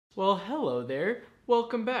Well, hello there.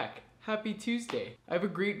 Welcome back. Happy Tuesday. I have a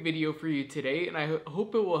great video for you today, and I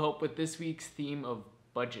hope it will help with this week's theme of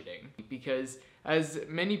budgeting. Because as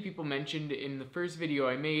many people mentioned in the first video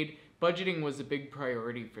I made, budgeting was a big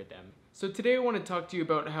priority for them. So today I want to talk to you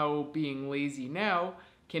about how being lazy now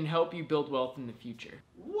can help you build wealth in the future.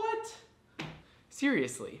 What?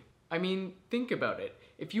 Seriously. I mean, think about it.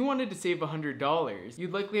 If you wanted to save $100,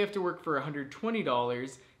 you'd likely have to work for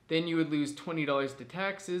 $120, then you would lose $20 to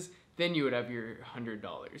taxes, then you would have your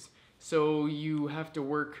 $100. So you have to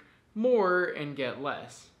work more and get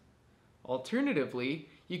less. Alternatively,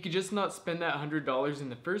 you could just not spend that $100 in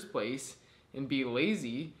the first place and be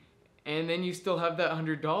lazy, and then you still have that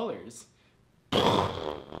 $100.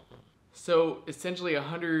 So essentially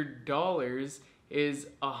 $100 is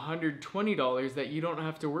 $120 that you don't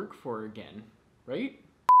have to work for again, right?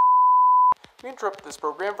 We interrupt this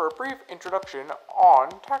program for a brief introduction on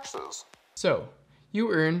taxes. So,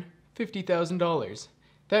 you earn $50,000.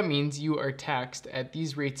 That means you are taxed at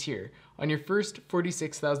these rates here. On your first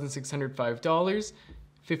 $46,605,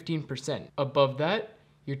 15%. Above that,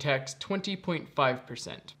 you're taxed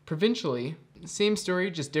 20.5%. Provincially, same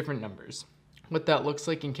story, just different numbers. What that looks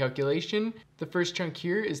like in calculation, the first chunk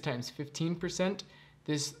here is times 15%.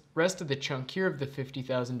 This rest of the chunk here of the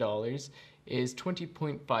 $50,000 is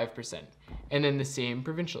 20.5%, and then the same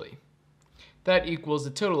provincially. That equals a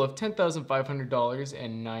total of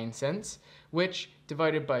 $10,500.09, which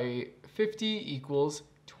divided by 50 equals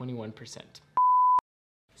 21%.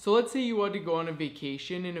 So let's say you want to go on a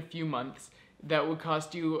vacation in a few months that would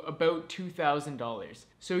cost you about $2,000.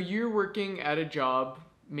 So you're working at a job,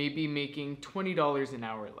 maybe making $20 an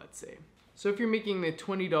hour, let's say. So if you're making the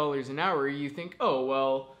 $20 an hour, you think, oh,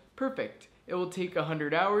 well, perfect. It will take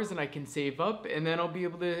 100 hours and I can save up and then I'll be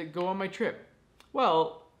able to go on my trip.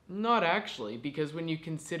 Well, not actually, because when you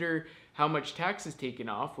consider how much tax is taken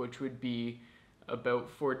off, which would be about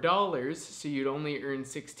 $4, so you'd only earn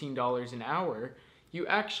 $16 an hour, you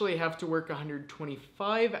actually have to work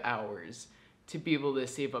 125 hours to be able to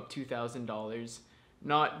save up $2,000,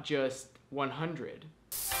 not just 100.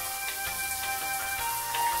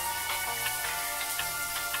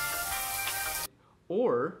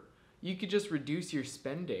 Or you could just reduce your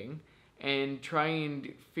spending and try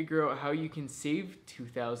and figure out how you can save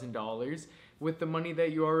 $2,000 with the money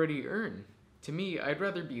that you already earn. To me, I'd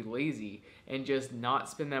rather be lazy and just not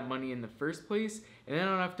spend that money in the first place, and then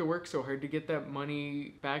I don't have to work so hard to get that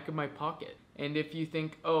money back in my pocket. And if you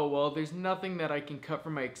think, oh, well, there's nothing that I can cut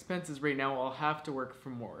from my expenses right now, I'll have to work for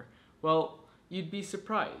more. Well, you'd be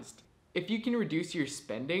surprised. If you can reduce your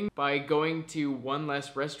spending by going to one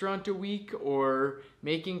less restaurant a week, or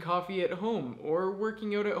making coffee at home, or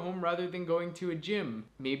working out at home rather than going to a gym,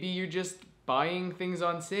 maybe you're just buying things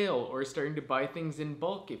on sale or starting to buy things in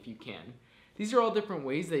bulk if you can. These are all different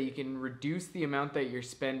ways that you can reduce the amount that you're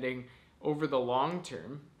spending over the long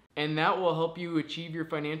term, and that will help you achieve your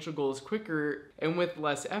financial goals quicker and with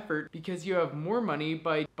less effort because you have more money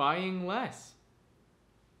by buying less.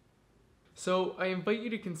 So I invite you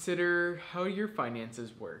to consider how your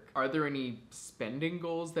finances work. Are there any spending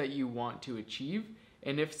goals that you want to achieve?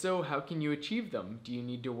 And if so, how can you achieve them? Do you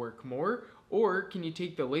need to work more? Or can you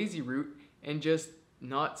take the lazy route and just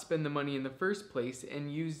not spend the money in the first place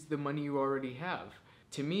and use the money you already have?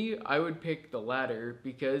 To me, I would pick the latter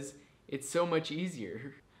because it's so much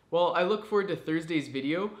easier. Well, I look forward to Thursday's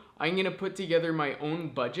video. I'm gonna put together my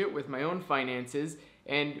own budget with my own finances,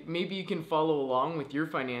 and maybe you can follow along with your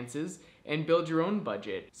finances and build your own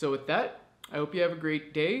budget. So with that, I hope you have a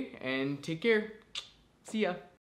great day and take care. See ya.